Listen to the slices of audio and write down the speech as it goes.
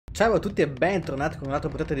Ciao a tutti e bentornati con un'altra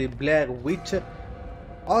puntata di Blair Witch.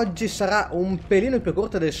 Oggi sarà un pelino più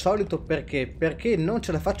corta del solito perché non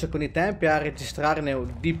ce la faccio con i tempi a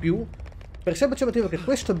registrarne di più. Per il semplice motivo che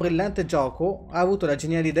questo brillante gioco ha avuto la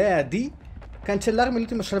geniale idea di cancellarmi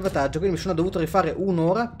l'ultimo salvataggio, quindi mi sono dovuto rifare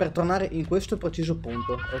un'ora per tornare in questo preciso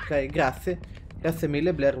punto. Ok, grazie. Grazie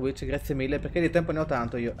mille Blair Witch, grazie mille, perché di tempo ne ho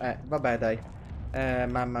tanto io. Vabbè dai.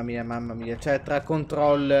 Mamma mia. Cioè, tra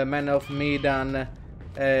Control, Man of Medan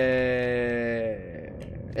e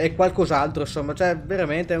qualcos'altro, insomma, cioè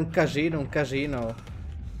veramente è un casino, un casino.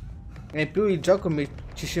 E in più il gioco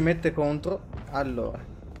ci si mette contro. Allora,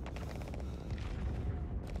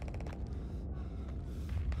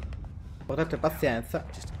 portate pazienza.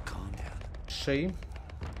 Sì.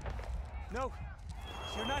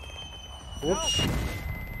 Ups.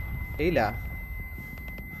 E là.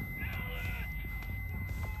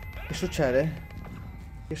 Che succede?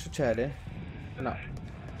 Che succede? No.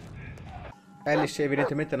 Alice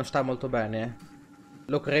evidentemente non sta molto bene, eh.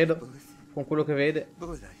 Lo credo, con quello che vede.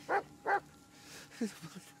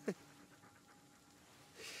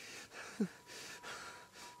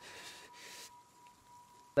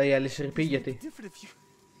 Dai Alice, ripigliati.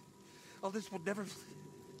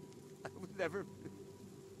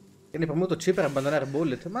 Tieni premuto C per abbandonare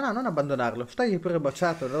Bullet. Ma no, non abbandonarlo. Stai pure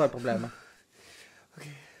bocciato, dov'è il problema?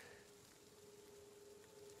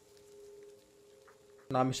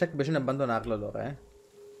 No, mi sa che bisogna abbandonarlo allora, eh.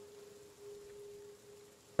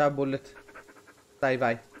 Ciao Bullet. Dai,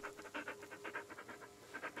 vai.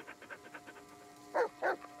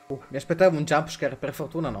 Mi aspettavo un jumpscare, per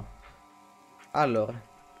fortuna no. Allora.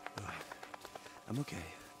 I'm okay.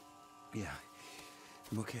 Yeah,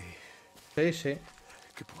 I'm okay. Sì, sì.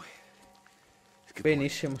 Good boy.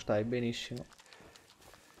 Benissimo, stai, benissimo.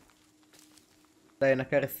 Dai, una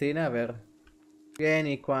carezzina, vero?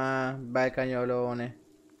 Vieni qua, bel cagnolone.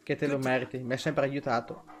 Che te lo meriti, mi ha sempre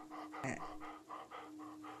aiutato.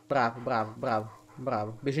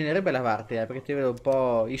 Bravo. Bisognerebbe lavarti, perché ti vedo un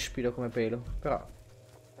po' ispido come pelo. Però.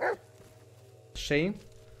 Sì?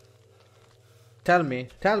 Tell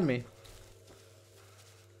me.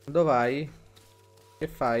 Dove vai? Che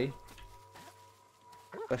fai?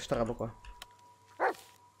 Questa roba qua.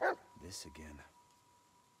 This again.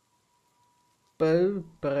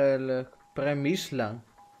 Premislan.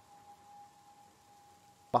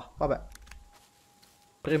 Bah, vabbè.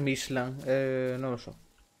 Premislan, non lo so.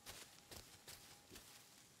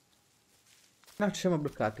 No, ci siamo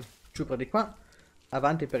bloccati. Giù per di qua.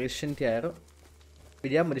 Avanti per il sentiero.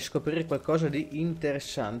 Vediamo di scoprire qualcosa di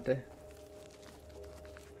interessante.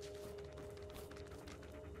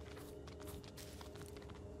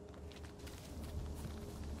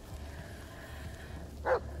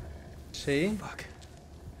 Sì. Fuck.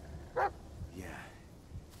 Yeah.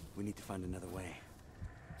 We need to find another way.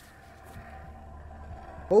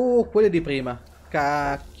 Oh, quelli di prima.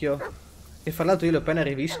 Cacchio. E fra l'altro io li ho appena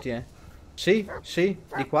rivisti, eh. Sì,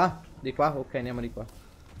 di qua. Ok, andiamo di qua.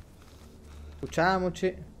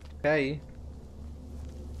 Facciamoci. Ok.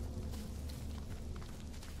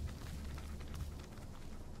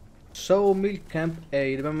 Sawmill Camp A.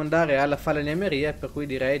 Dobbiamo andare alla falegnameria, per cui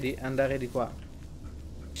direi di andare di qua.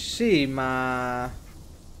 Sì, ma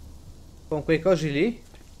con quei cosi lì?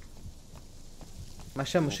 Ma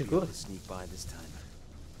siamo sicuri?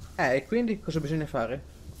 E quindi cosa bisogna fare?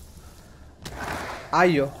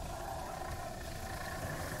 Aio.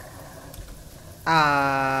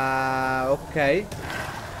 Ah, ok.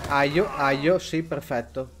 Aio, sì,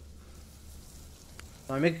 perfetto.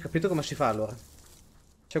 Non ho mica capito come si fa allora.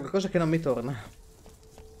 C'è qualcosa che non mi torna.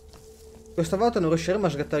 Questa volta non riusciremo a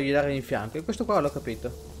sgattargliare in fianco. E questo qua l'ho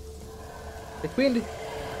capito. E quindi?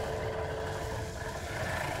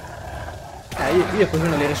 Io così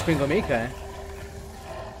non li respingo mica, eh.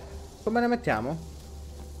 Come ne mettiamo?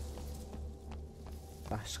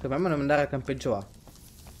 Ah, secondo me dobbiamo andare al campeggio A.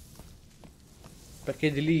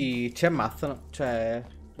 Perché di lì ci ammazzano. Cioè...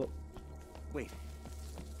 boh. Wait.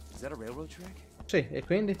 Is that a railroad track? Sì, e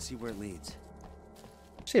quindi? See where it leads.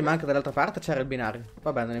 Sì, ma anche dall'altra parte c'era il binario.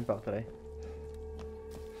 Vabbè, non importa, dai.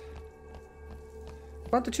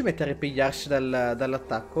 Quanto ci mette a ripigliarsi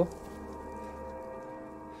dall'attacco?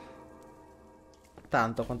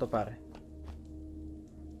 Tanto, a quanto pare.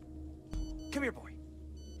 Come here, boy.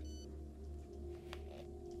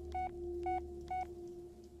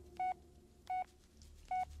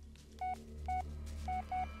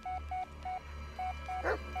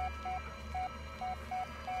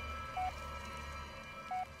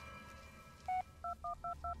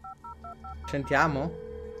 Sentiamo?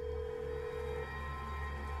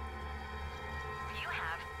 You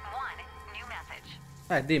have one new message.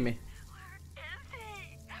 Dimmi.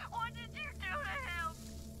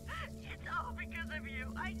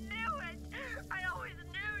 you. I knew it. I always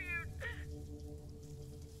knew you.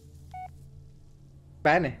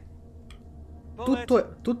 Bene.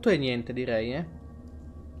 Tutto e niente, direi, eh.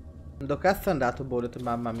 Dove cazzo è andato Bullet,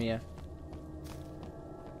 mamma mia.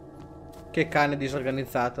 Che cane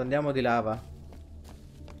disorganizzato, andiamo di là, va.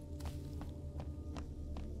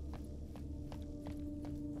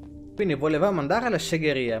 Quindi volevamo andare alla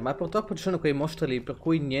segheria, ma purtroppo ci sono quei mostri lì, per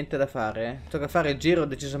cui niente da fare, eh. Tocca fare il giro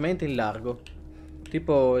decisamente in largo.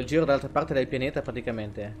 Tipo il giro dall'altra parte del pianeta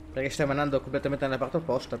praticamente, eh. Perché stiamo andando completamente nella parte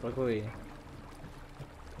opposta, per cui...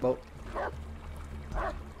 Boh.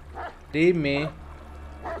 Dimmi.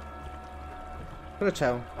 Cosa c'è?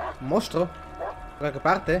 Un mostro? Da qualche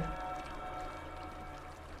parte?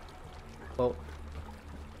 Oh.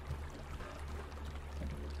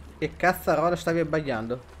 Che cazzarola stavi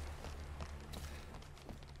abbagliando?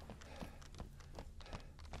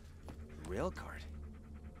 Rail card.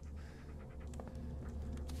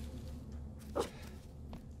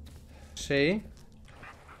 Sì.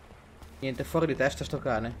 Niente, fuori di testa sto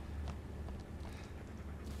cane.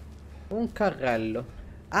 Un carrello.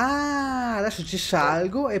 Ah, adesso ci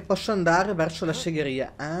salgo e posso andare verso la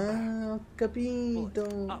segheria. Ah, ho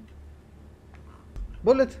capito.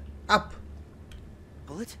 Bullet, up.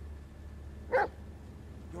 Bullet? You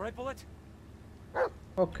alright, Bullet?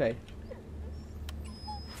 Ok.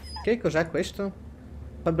 Che cos'è questo?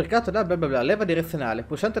 Fabbricato da bla bla bla. Leva direzionale.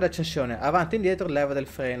 Pulsante d'accensione. Avanti e indietro, leva del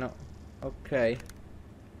freno. Ok.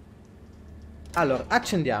 Allora,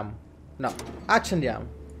 accendiamo. No,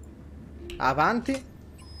 accendiamo. Avanti.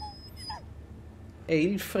 E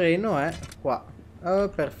il freno è qua. Oh,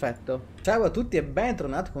 perfetto. Ciao a tutti e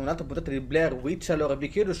bentornati con un'altra puntata di Blair Witch. Allora vi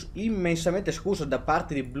chiedo immensamente scusa da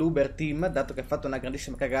parte di Bluebird Team, dato che ha fatto una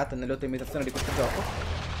grandissima cagata nell'ottimizzazione di questo gioco,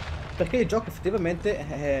 perché il gioco effettivamente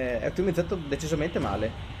è ottimizzato decisamente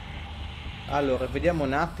male. Allora vediamo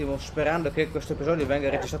un attimo, sperando che questo episodio venga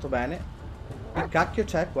registrato bene. Che cacchio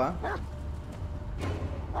c'è qua?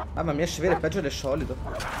 Mamma mia, si vede peggio del solito.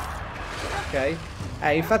 Ok.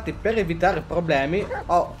 Infatti per evitare problemi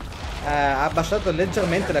ho abbassato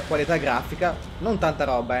leggermente la qualità grafica. Non tanta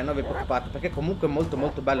roba, non vi preoccupate, perché comunque è molto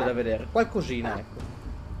molto bello da vedere. Qualcosina, ecco.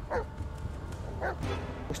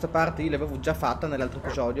 Questa parte io l'avevo già fatta nell'altro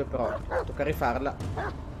episodio, però tocca rifarla.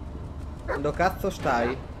 Dove cazzo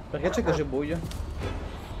stai? Perché c'è così buio?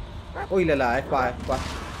 Oh, il là, è qua, è qua.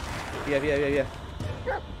 Via, via, via, via.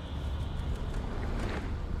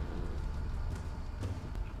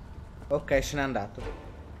 Ok, se n'è andato.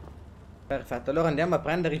 Perfetto, allora andiamo a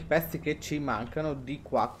prendere i pezzi che ci mancano di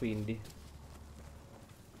qua, quindi.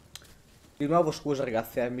 Di nuovo scusa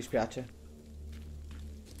ragazzi, mi spiace.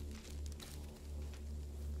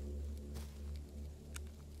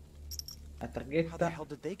 La targhetta.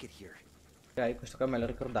 Ok, questo qua me lo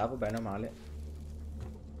ricordavo bene o male.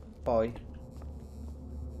 Poi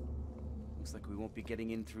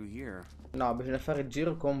no, bisogna fare il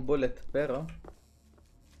giro con Bullet, vero?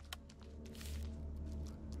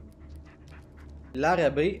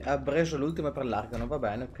 L'area B ha preso l'ultima per l'argano, va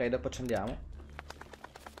bene, ok, dopo ci andiamo.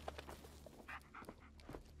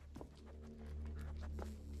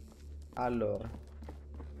 Allora.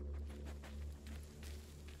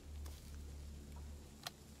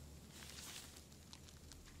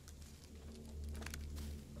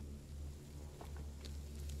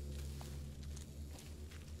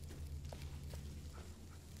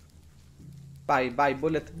 Vai, vai,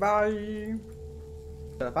 Bullet, vai!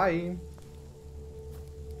 Ce la fai?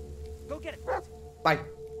 Vai.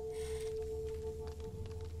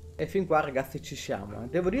 E fin qua ragazzi ci siamo.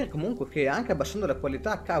 Devo dire comunque che anche abbassando la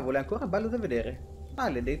qualità, cavolo, è ancora bello da vedere.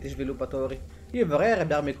 Maledetti sviluppatori. Io vorrei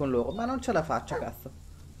arrabbiarmi con loro, ma non ce la faccio, cazzo.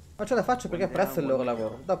 Non ce la faccio perché apprezzo il loro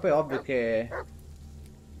lavoro. Dopo è ovvio che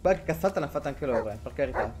qualche cazzata l'hanno fatta anche loro, per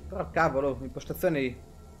carità. Però cavolo, impostazioni...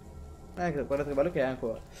 guardate che bello che è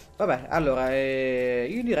ancora. Vabbè, allora,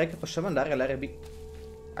 io direi che possiamo andare all'area B.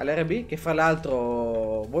 All'area B, che fra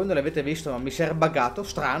l'altro voi non l'avete visto, ma mi si era buggato.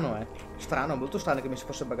 Strano, strano, molto strano che mi si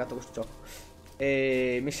fosse buggato questo gioco.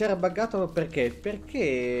 E mi si era buggato perché?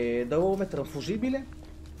 Perché dovevo mettere un fusibile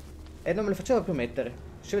e non me lo faceva più mettere.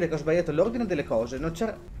 Si vede che ho sbagliato l'ordine delle cose, non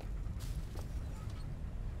c'era...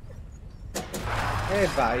 E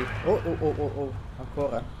vai. Oh, oh, oh, oh, oh,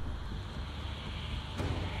 ancora.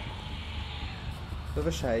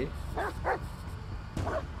 Dove sei?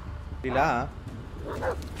 Di là?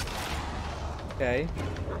 Ok.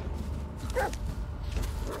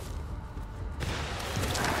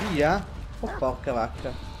 Via? Oh porca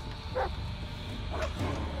vacca.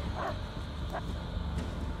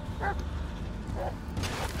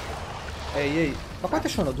 Ehi ehi. Ma quante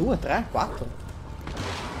sono? 2, 3, 4?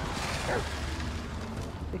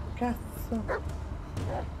 Che cazzo?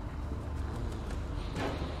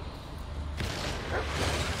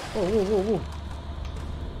 Oh.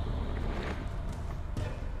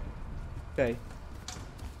 Ok.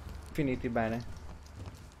 Finiti bene.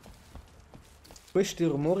 Questi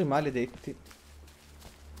rumori maledetti.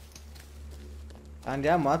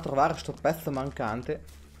 Andiamo a trovare sto pezzo mancante.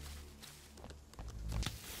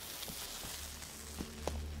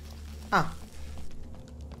 Ah.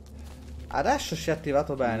 Adesso si è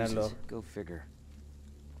attivato bene allora. Go figure.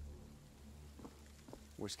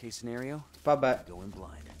 Worst case scenario? Vabbè. Go in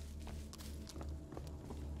blind.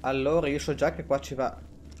 Allora io so già che qua ci va.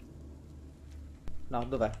 No,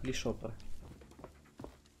 dov'è? Lì sopra.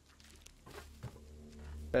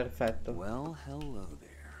 Perfetto. Well, hello there.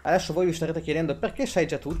 Adesso voi vi starete chiedendo perché sai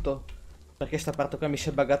già tutto? Perché sta parte qua mi si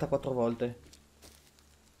è buggata 4 volte.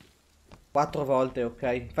 4 volte, ok.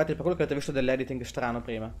 Infatti per quello che avete visto dell'editing strano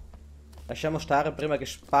prima. Lasciamo stare prima che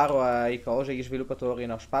sparo ai cosi, agli sviluppatori.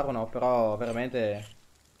 No, sparo no, però veramente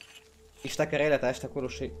gli staccherei la testa, quello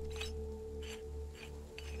sì.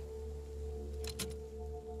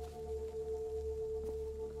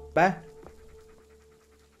 Beh.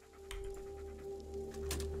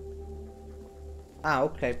 Ah,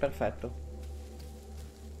 ok, perfetto.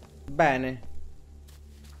 Bene.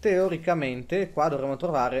 Teoricamente qua dovremo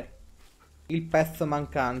trovare il pezzo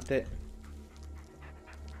mancante.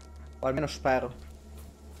 O almeno spero.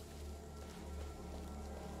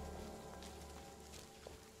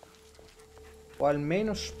 O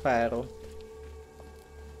almeno spero.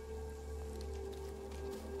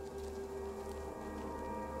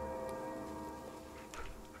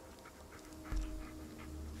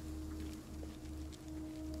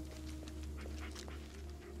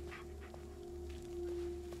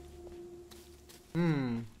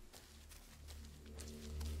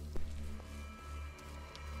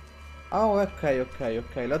 Oh,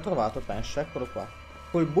 ok, l'ho trovato, penso, eccolo qua.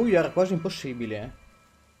 Col buio era quasi impossibile, eh.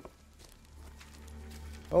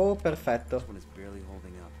 Oh, perfetto. This one is barely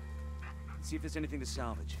holding up. See if there's anything to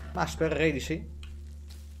salvage. Ma spererei di sì.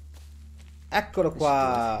 Eccolo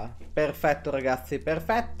qua. Perfetto, ragazzi,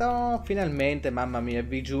 perfetto. Finalmente, mamma mia,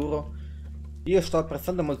 vi giuro. Io sto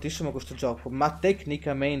apprezzando moltissimo questo gioco, ma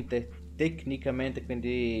tecnicamente,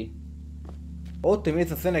 quindi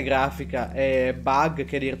ottimizzazione grafica e bug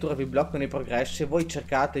che addirittura vi bloccano i progressi. Voi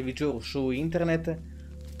cercate, vi giuro, su internet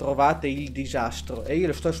trovate il disastro e io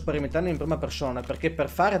lo sto sperimentando in prima persona perché per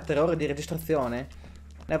fare 3 ore di registrazione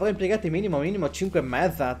ne avrò impiegati minimo 5 e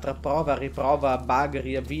mezza tra prova, riprova, bug,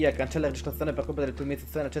 riavvia, cancella registrazione per colpa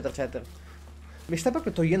dell'ottimizzazione eccetera eccetera. Mi sta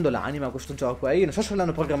proprio togliendo l'anima questo gioco, io non so se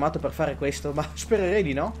l'hanno programmato per fare questo, ma spererei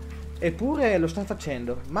di no. Eppure lo sta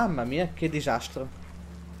facendo. Mamma mia, che disastro.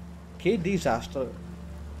 Che disastro.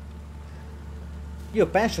 Io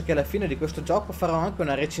penso che alla fine di questo gioco farò anche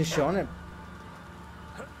una recensione,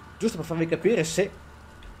 giusto per farvi capire se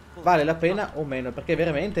vale la pena o meno, perché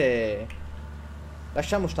veramente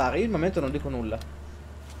lasciamo stare, io al momento non dico nulla.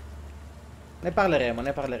 Ne parleremo,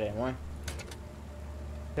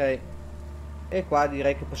 Ok. E qua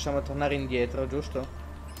direi che possiamo tornare indietro, giusto?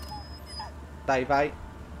 Dai, vai.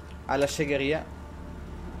 Alla segheria.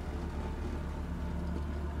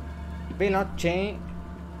 Veloce.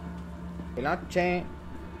 Veloce.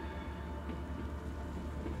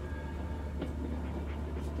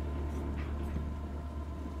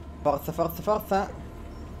 Forza, forza, forza.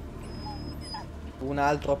 Un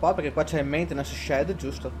altro po', perché qua c'è il maintenance shed,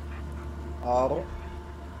 giusto? Oro.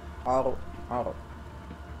 Oro, oro.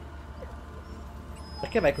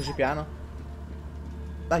 Perché vai così piano?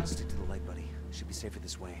 Dai. Stick to the light, buddy. Should be safer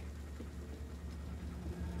this way.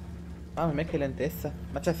 Mamma mia che lentezza.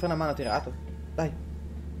 Ma c'è il freno a mano tirato. Dai.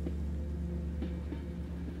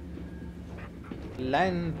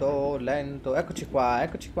 Lento, lento. Eccoci qua,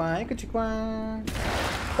 eccoci qua, eccoci qua.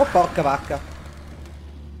 Oh porca vacca.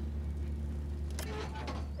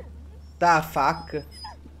 Da fuck.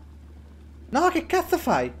 No, che cazzo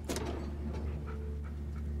fai?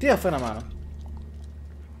 Tira il freno a mano.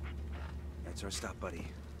 That's our stop,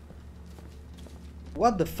 buddy.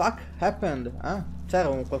 What the fuck happened? Ah, c'era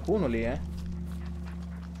qualcuno lì, eh.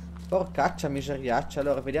 Porcaccia miseriaccia.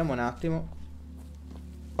 Allora, vediamo un attimo.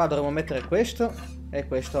 Qua dovremmo mettere questo. E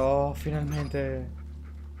questo, oh, finalmente.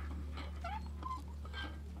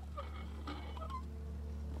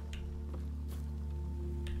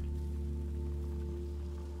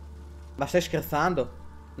 Ma stai scherzando?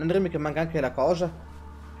 Non dirmi che manca anche la cosa?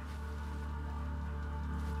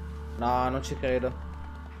 No, non ci credo.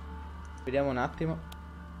 Vediamo un attimo.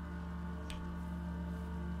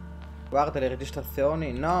 Guarda le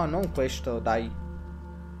registrazioni. No, non questo, dai.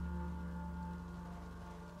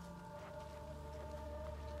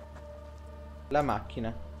 La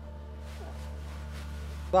macchina.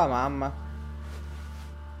 Tua mamma.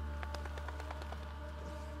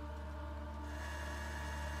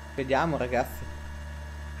 Vediamo ragazzi.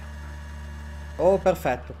 Oh,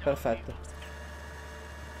 perfetto, perfetto.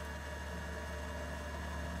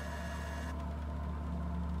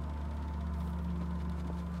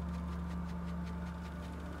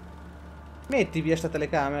 Metti via sta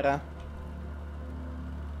telecamera.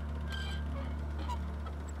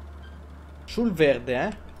 Sul verde,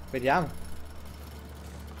 eh? Vediamo.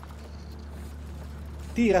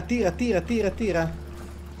 Tira, tira, tira, tira, tira.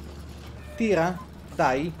 Tira.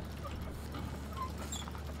 Dai.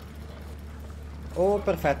 Oh,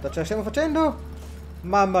 perfetto. Ce la stiamo facendo?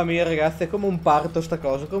 Mamma mia, ragazzi, è come un parto sta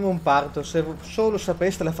cosa. Come un parto. Se solo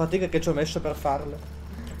sapeste la fatica che ci ho messo per farlo.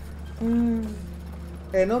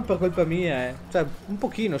 E non per colpa mia, eh. Cioè, un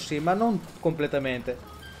pochino sì, ma non completamente.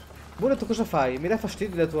 Buono, tu cosa fai? Mi dà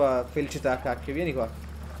fastidio la tua felicità, cacchio. Vieni qua.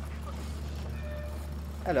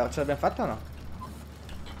 Allora, ce l'abbiamo fatta o no?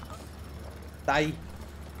 Dai.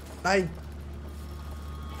 Dai.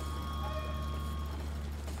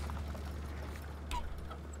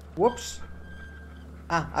 Whoops.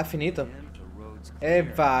 Ah, ha finito. E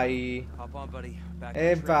vai.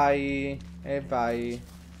 E vai. E vai.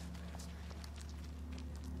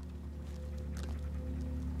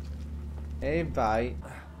 E vai.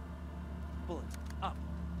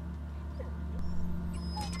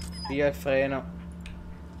 Via il freno.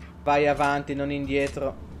 Vai avanti, non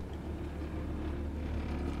indietro.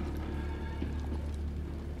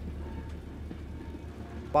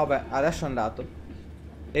 Vabbè, adesso è andato.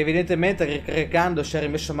 Evidentemente ricaricando si è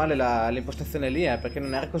rimesso male l'impostazione lì, perché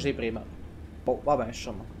non era così prima. Boh, vabbè,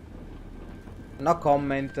 insomma. No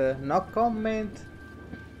comment, no comment.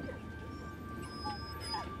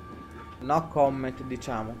 No comment,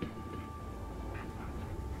 diciamo.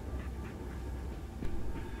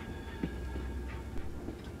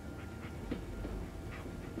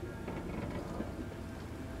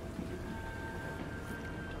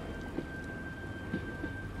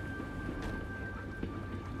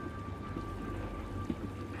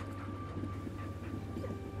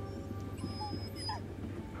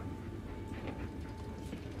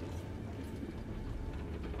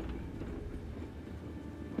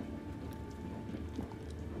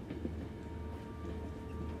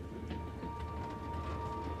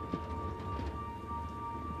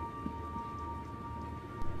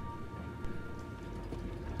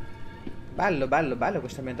 Bello, bello, bello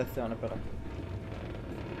questa ambientazione però. Un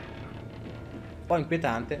po'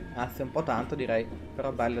 inquietante, anzi un po' tanto direi.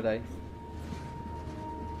 Però bello dai.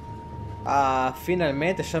 Ah,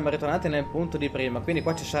 finalmente siamo ritornati nel punto di prima. Quindi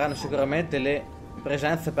qua ci saranno sicuramente le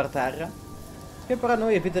presenze per terra, che però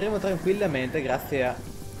noi eviteremo tranquillamente grazie a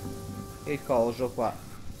il coso qua.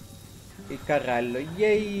 Il carrello.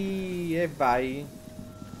 Yay! E vai.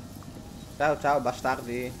 Ciao ciao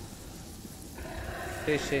bastardi.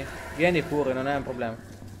 Sì sì. Vieni pure, non è un problema.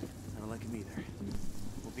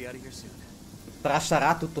 Tra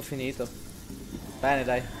sarà tutto finito. Bene,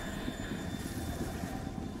 dai.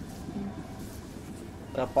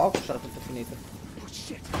 Tra poco sarà tutto finito.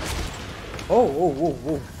 Oh, oh, oh,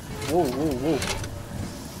 oh. Oh, oh,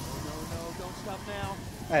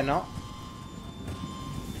 oh. No.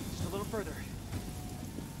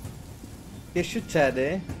 Che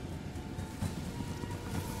succede?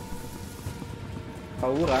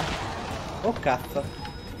 Paura? Oh cazzo.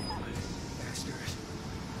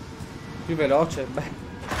 Più veloce, beh.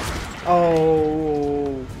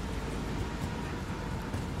 Oh.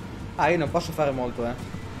 Ah, io non posso fare molto,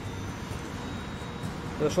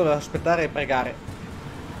 Devo solo aspettare e pregare.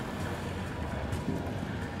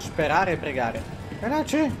 Sperare e pregare.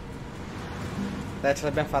 Veloce! Dai, ce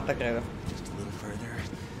l'abbiamo fatta, credo.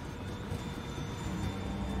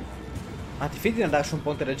 Ma ti fidi di andare su un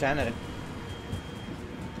ponte del genere?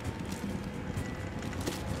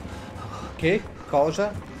 Che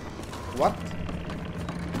cosa? What?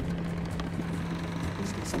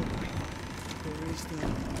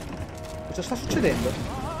 Cosa sta succedendo?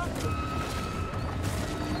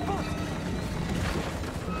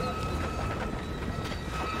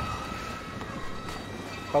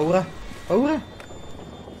 Paura? Paura?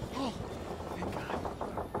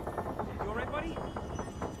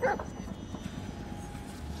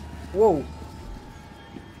 Wow.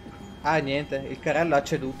 Ah, niente, il carrello ha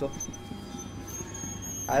ceduto.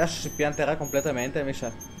 Adesso si pianterà completamente, mi sa.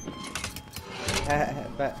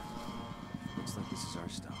 Beh.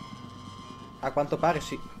 A quanto pare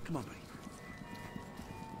sì.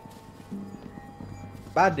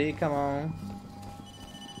 Buddy, come on.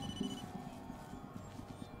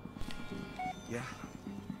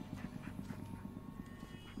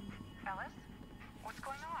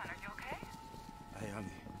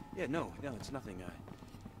 Yeah, no, it's nothing.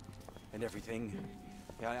 And everything.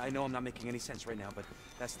 Yeah, I know I'm not making any sense right now, but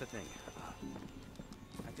that's the thing.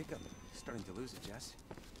 I think I'm starting to lose it, Jess.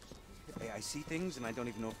 I see things and I don't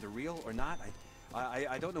even know if they're real or not.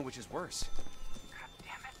 I don't know which is worse. God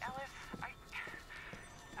damn it, Ellis.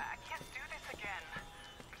 I can't do this again.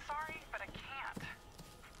 I'm sorry, but I can't.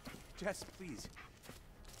 Jess, please.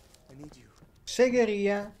 I need you.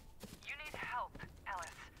 Segheria. You need help,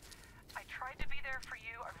 Ellis. I tried to be there for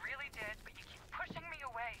you, I really did, but you keep pushing me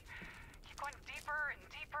away. Keep going deeper and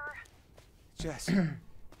deeper. Jess. No,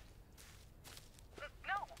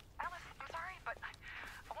 Ellis, I'm sorry, but I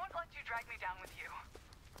won't let you drag me down with you.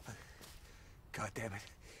 God damn it.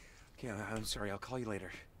 Okay, I'm sorry, I'll call you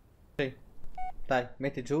later. Sì. Dai,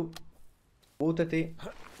 metti giù. Buttati.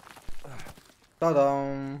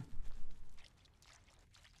 Ta-dam.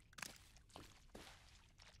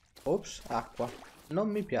 Ops, acqua. Non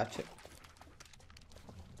mi piace.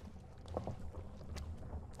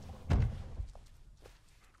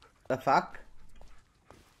 The fuck?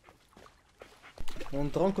 Un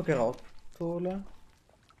tronco che rotola.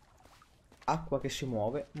 Acqua che si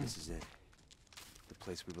muove. This is it. The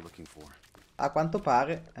place we were looking for. A quanto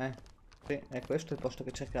pare, sì, è questo il posto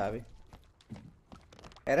che cercavi.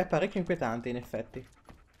 Era parecchio inquietante, in effetti.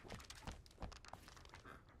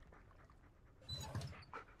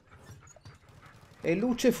 E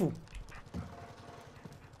luce fu.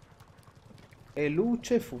 E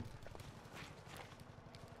luce fu.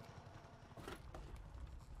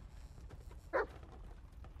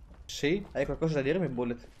 Sì, hai qualcosa da dirmi,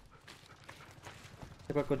 Bullet?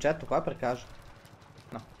 C'è qualche oggetto qua per caso?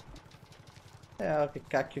 No. Che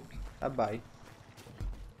cacchio. Abbai.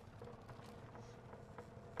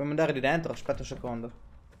 Dobbiamo andare di dentro? Aspetta un secondo.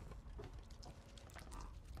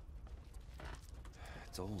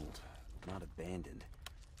 It's old, not abandoned.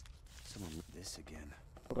 Someone lit this again.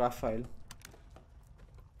 Raffaele.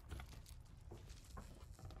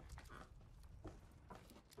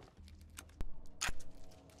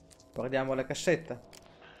 Guardiamo la cassetta.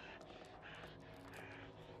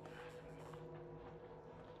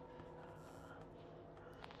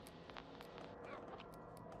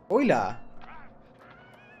 Oi là!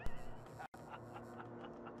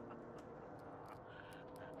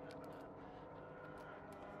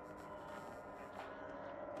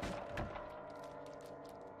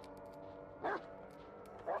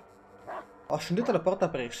 Ho sentito la porta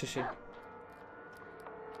aprirsi, sì.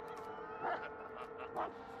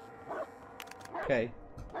 Ok.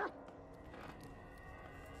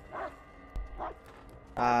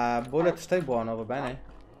 Ah, Bullet, stai buono, va bene?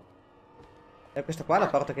 E questa qua è la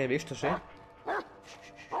porta che hai visto, sì?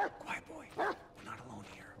 Quiet boy. We're not alone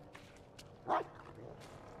here.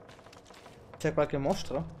 C'è qualche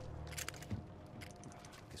mostro?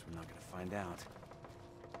 Guess we're not gonna find out.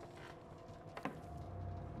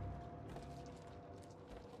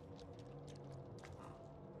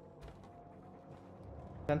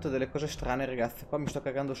 Sento delle cose strane, ragazzi. Qua mi sto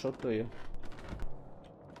cagando sotto io.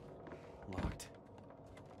 Locked.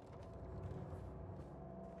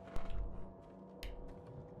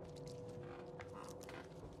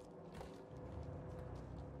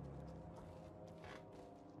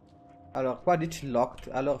 Allora, qua dici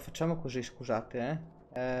locked. Allora, facciamo così, scusate,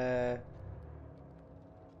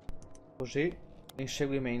 Così.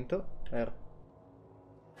 Inseguimento.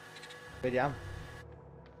 Vediamo.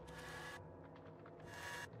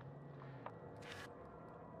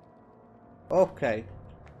 Ok.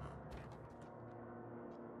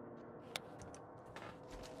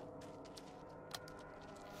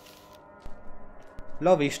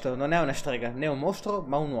 L'ho visto, non è una strega, né un mostro,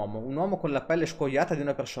 ma un uomo con la pelle scuoiata di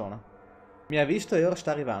una persona. Mi ha visto e ora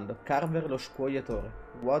sta arrivando. Carver lo scuoiatore.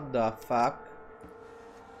 What the fuck?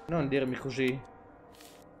 Non dirmi così.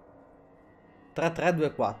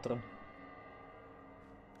 3324.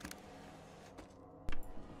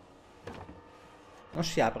 Non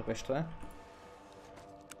si apre questo,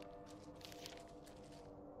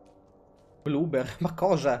 Blueber, ma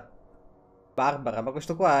cosa? Barbara, ma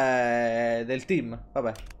questo qua è del team,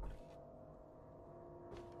 vabbè.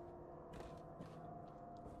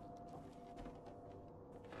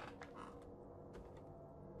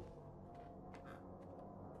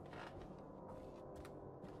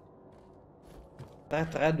 Tre,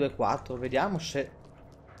 3, 2, 4, vediamo se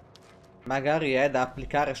magari è da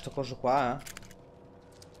applicare sto coso qua,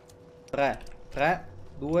 3, 3,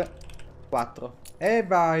 2, 4. E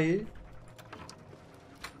vai!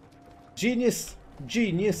 Genius!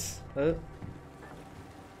 Genius!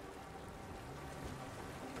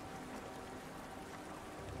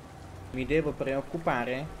 Mi devo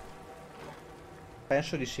preoccupare?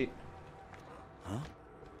 Penso di sì. Huh?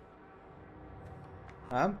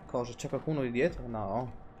 Cosa? C'è qualcuno di dietro?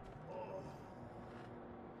 No.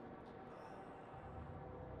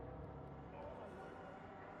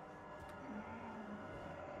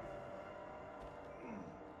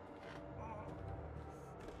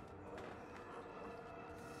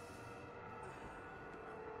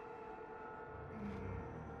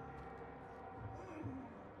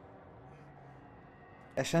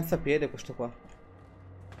 È senza piede questo qua.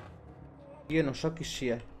 Io non so chi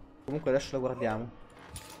sia. Comunque adesso lo guardiamo.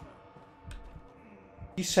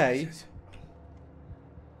 Chi sei? Jesus.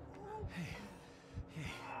 Hey,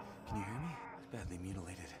 hey, can you hear me? Badly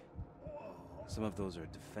mutilated. Some of those are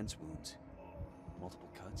defense wounds. Multiple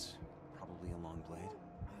cuts, probably a long blade.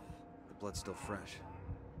 The blood's still fresh.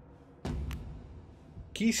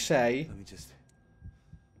 Chi sei? Let me just...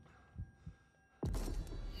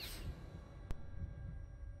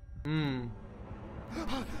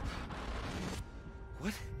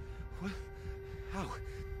 What? What? How?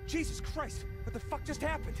 Jesus Christ! What the fuck just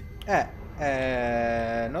happened?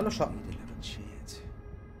 Non lo so. We didn't have a chance.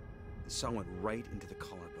 The song went right into the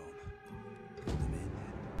collarbone. Pulled him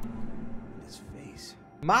in his face.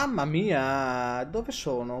 Mamma mia, dove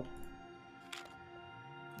sono?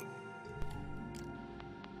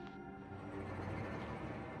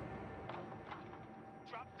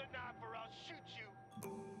 Drop the knife or I'll shoot you.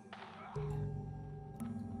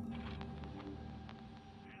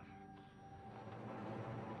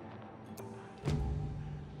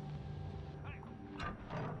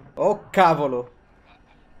 Oh cavolo.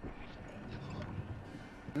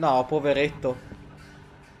 No, poveretto.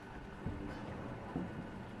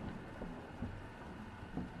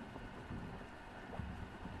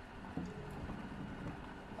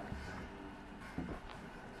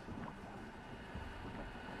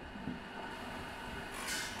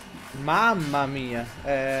 Mamma mia.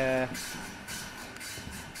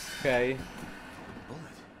 Ok.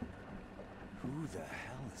 Bullet. Who the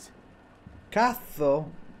hell is...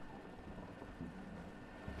 Cazzo.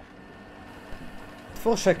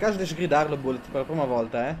 Forse è il caso di sgridarlo Bullet per la prima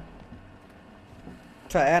volta, eh.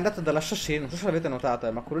 Cioè è andato dall'assassino. Non so se l'avete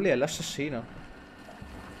notato, ma quello lì è l'assassino.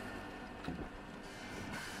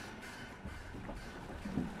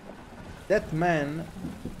 That man.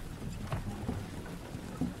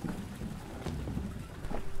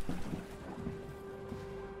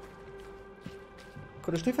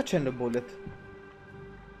 Cosa stai facendo, Bullet?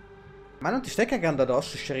 Ma non ti stai cagando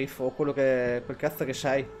addosso, sceriffo, o quello che... quel cazzo che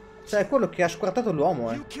sei? Cioè, è quello che ha squartato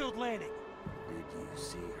l'uomo, You killed Lanning! Did you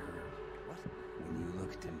see her? What? When you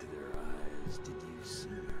looked into their eyes, did you see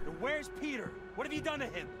her? And where's Peter? What have you done to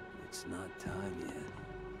him? It's not time yet.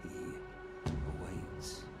 He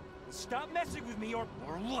awaits. Stop messing with me or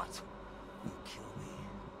what? You kill me.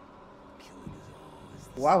 Killing is always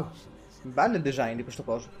the Wow, solution, isn't it? bello il design di questo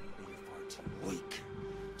coso. You're far too weak,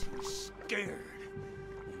 too scared.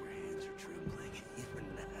 And your hands are trembling even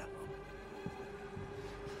now.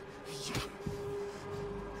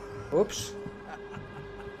 Ops.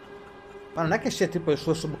 Ma non è che sia tipo il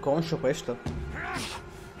suo subconscio questo?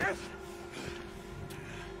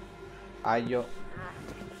 Aio.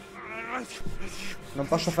 Non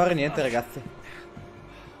posso fare niente, ragazzi.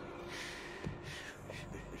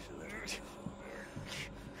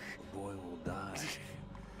 Boy will die.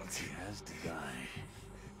 He has to die.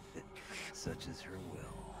 Such is her will.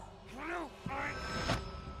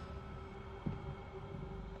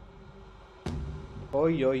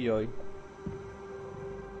 Oi oi oi.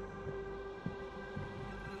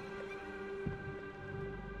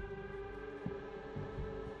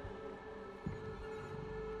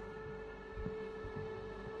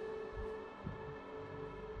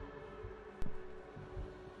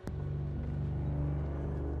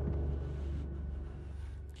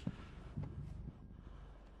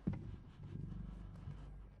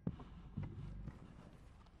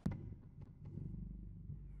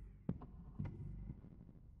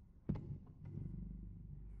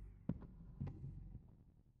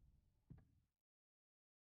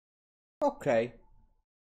 Ok.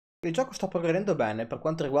 Il gioco sta progredendo bene per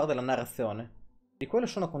quanto riguarda la narrazione. Di quello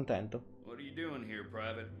sono contento. What are you doing here,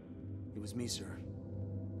 Private? It was me, sir.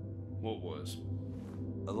 What was?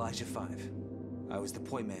 Elijah 5. I was the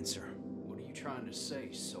point man, sir. What are you trying to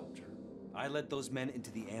say, soldier? I led those men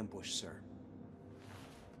into the ambush, sir.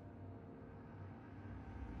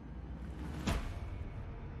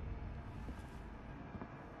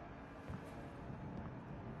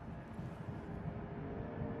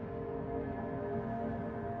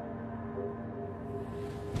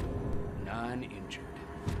 Nine injured,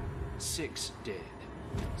 6 dead,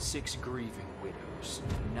 6 grieving widows,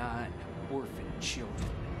 9 orphaned children,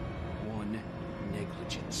 1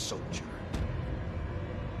 negligent soldier.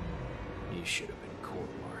 You should have been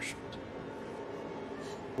court-martialed.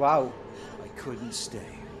 Wow. I couldn't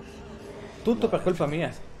stay. Tutto per colpa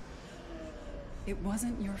mia. It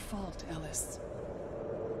wasn't your fault, Ellis.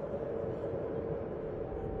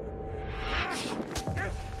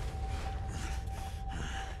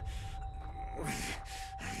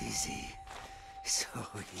 Easy. So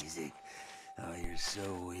easy. Oh, you're so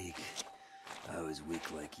weak. I was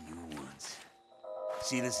weak like you once.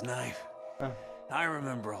 See this knife? I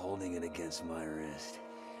remember holding it against my wrist,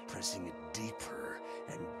 pressing it deeper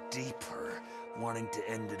and deeper, wanting to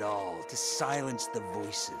end it all, to silence the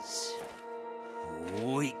voices.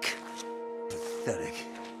 Weak. Pathetic.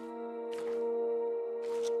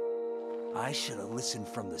 I should have listened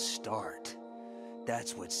from the start.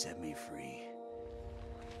 That's what set me free.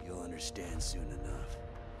 You'll understand soon enough.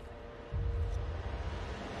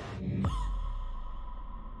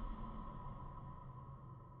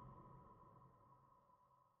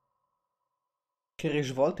 Che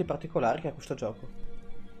risvolti particolari che ha questo gioco.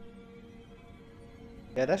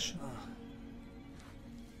 E adesso?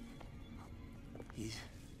 He's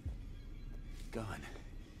gone.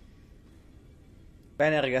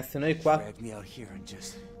 Bene ragazzi, noi qua Dragged me out here and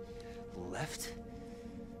just left.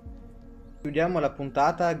 chiudiamo la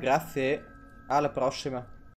puntata, grazie e alla prossima.